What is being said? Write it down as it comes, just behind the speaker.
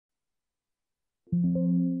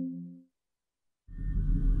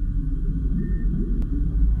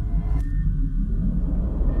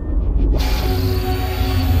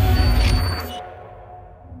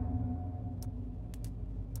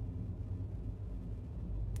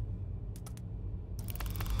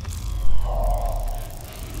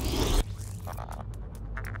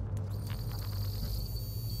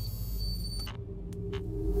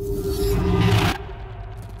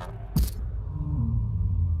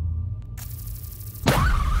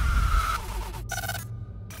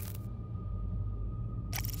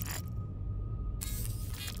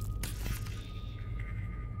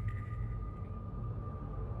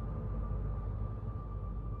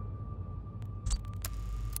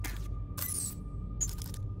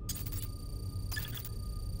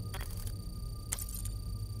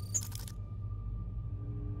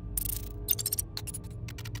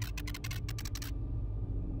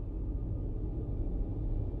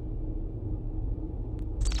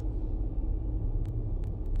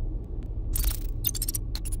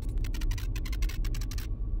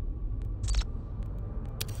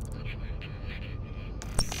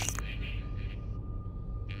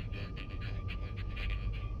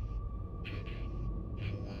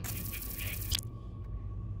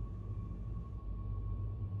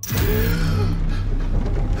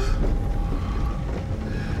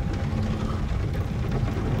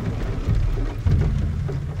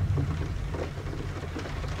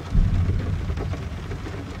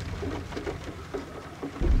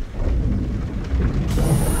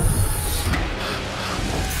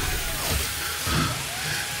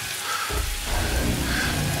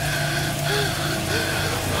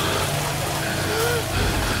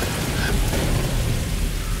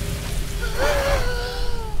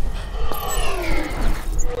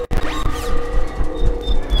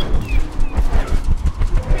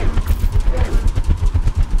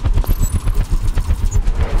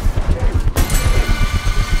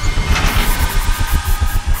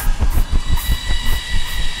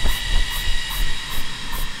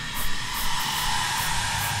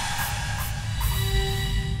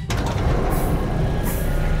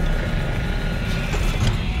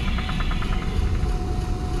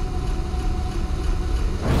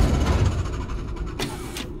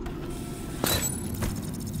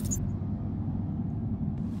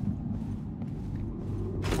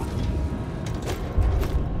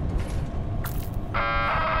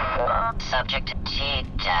Subject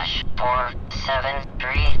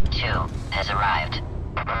T-4732 has arrived.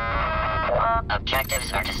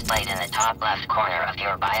 Objectives are displayed in the top left corner of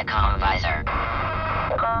your Viacom visor.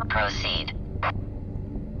 Proceed.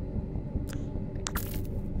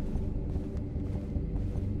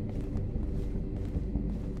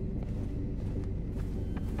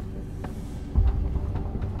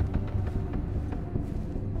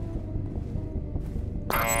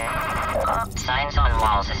 Signs on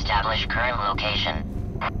walls establish current location.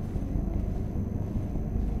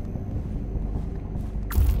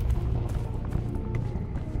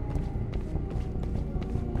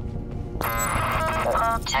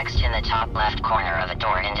 Text in the top left corner of a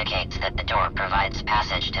door indicates that the door provides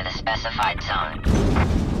passage to the specified zone.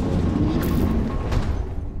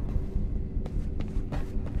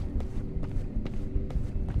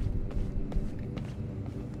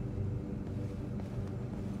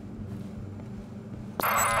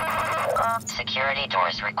 Security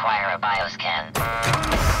doors require a bioscan.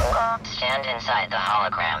 Stand inside the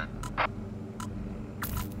hologram.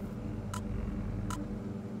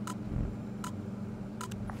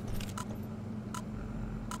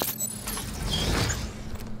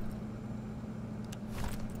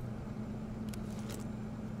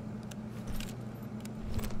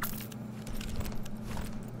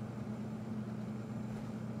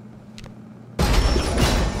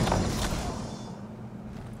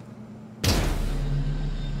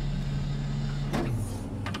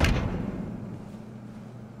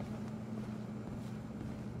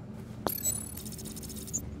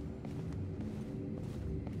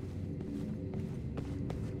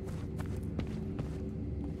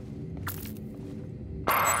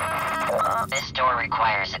 This door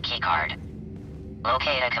requires a keycard.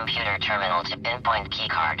 Locate a computer terminal to pinpoint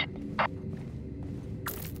keycard.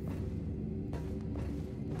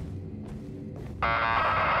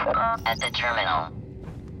 At the terminal,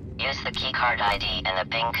 use the keycard ID and the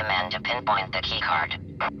ping command to pinpoint the keycard.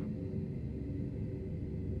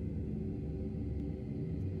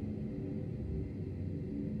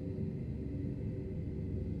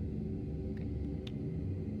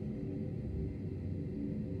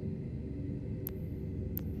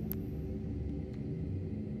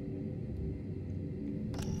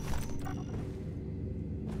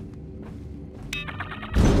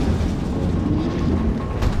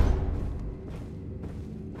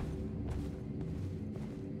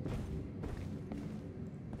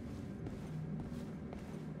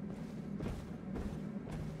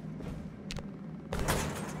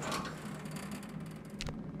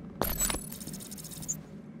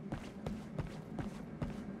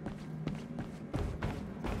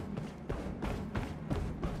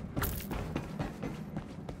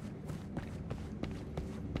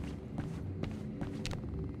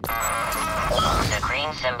 The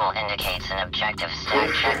green symbol indicates an objective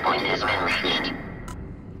stack checkpoint has been reached.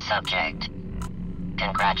 Subject.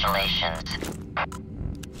 Congratulations.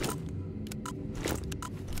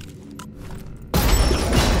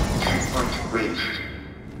 Checkpoint reached.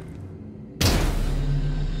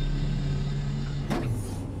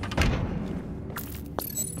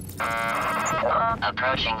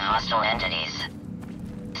 Approaching hostile entities.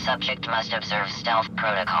 Subject must observe stealth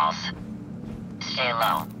protocols. Stay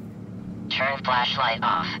low. Turn flashlight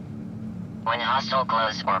off. When hostile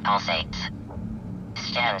glows or pulsates,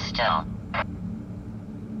 stand still.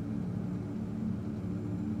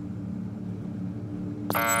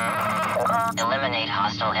 Eliminate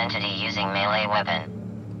hostile entity using melee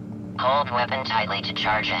weapon. Hold weapon tightly to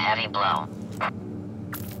charge a heavy blow.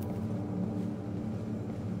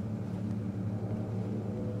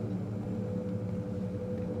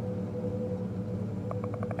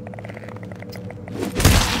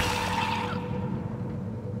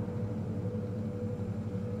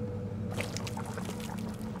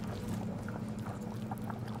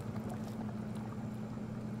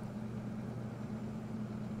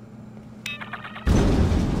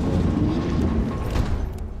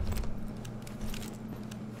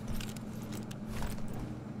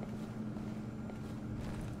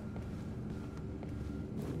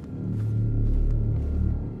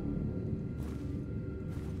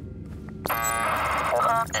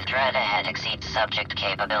 The threat ahead exceeds subject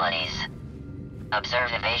capabilities.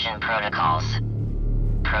 Observe evasion protocols.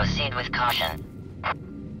 Proceed with caution.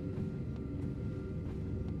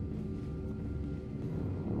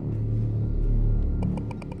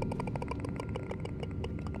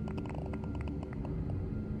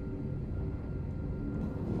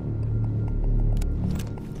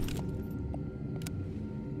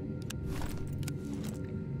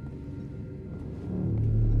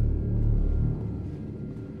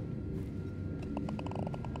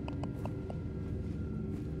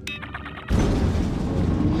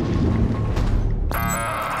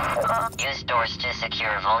 Use doors to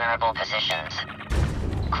secure vulnerable positions.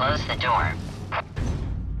 Close the door.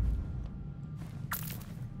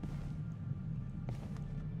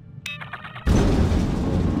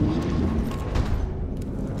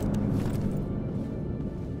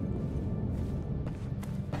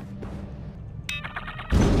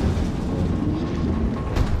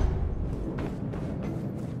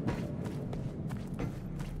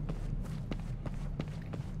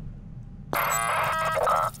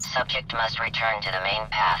 Subject must return to the main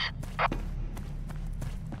path.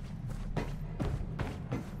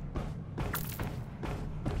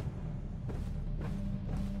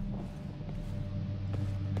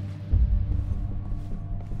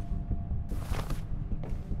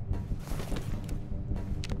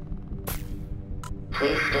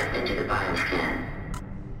 Please step into the bioscan.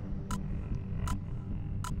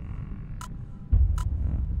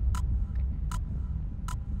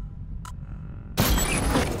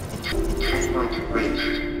 Checkpoint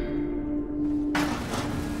reached.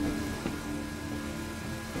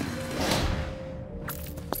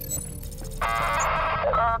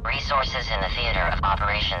 Resources in the theater of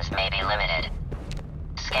operations may be limited.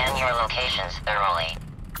 Scan your locations thoroughly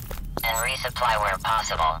and resupply where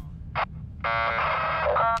possible.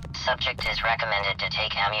 Subject is recommended to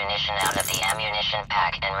take ammunition out of the ammunition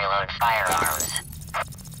pack and reload firearms.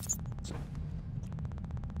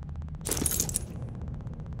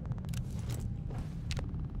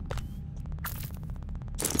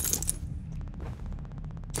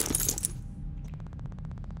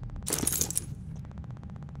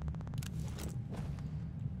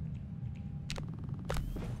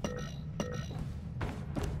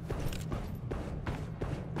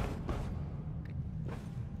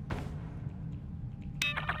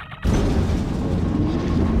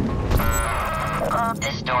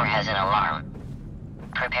 This door has an alarm.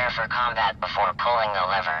 Prepare for combat before pulling the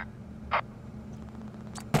lever.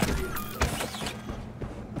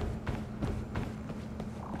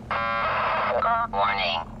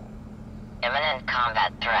 Warning. Imminent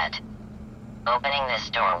combat threat. Opening this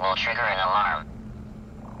door will trigger an alarm.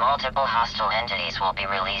 Multiple hostile entities will be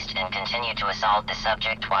released and continue to assault the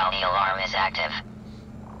subject while the alarm is active.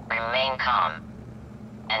 Remain calm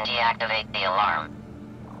and deactivate the alarm.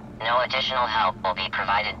 No additional help will be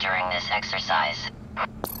provided during this exercise.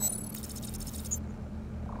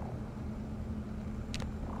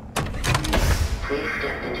 Please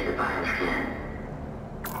step into the bioscan.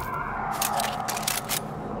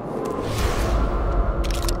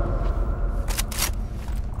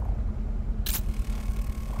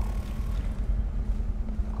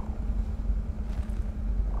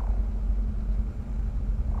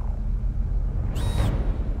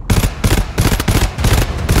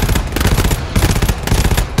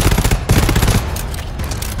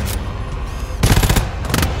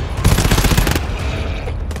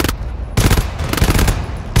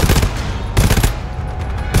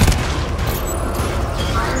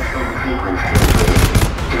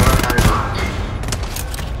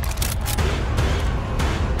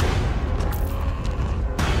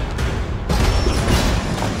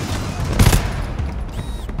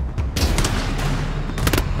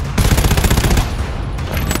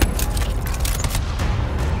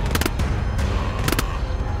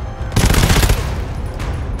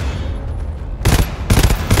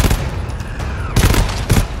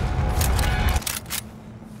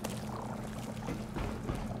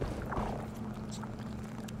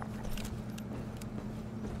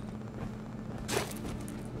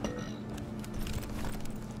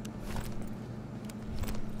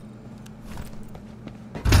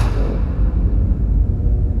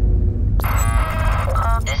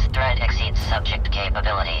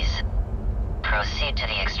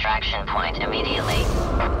 extraction point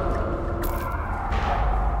immediately.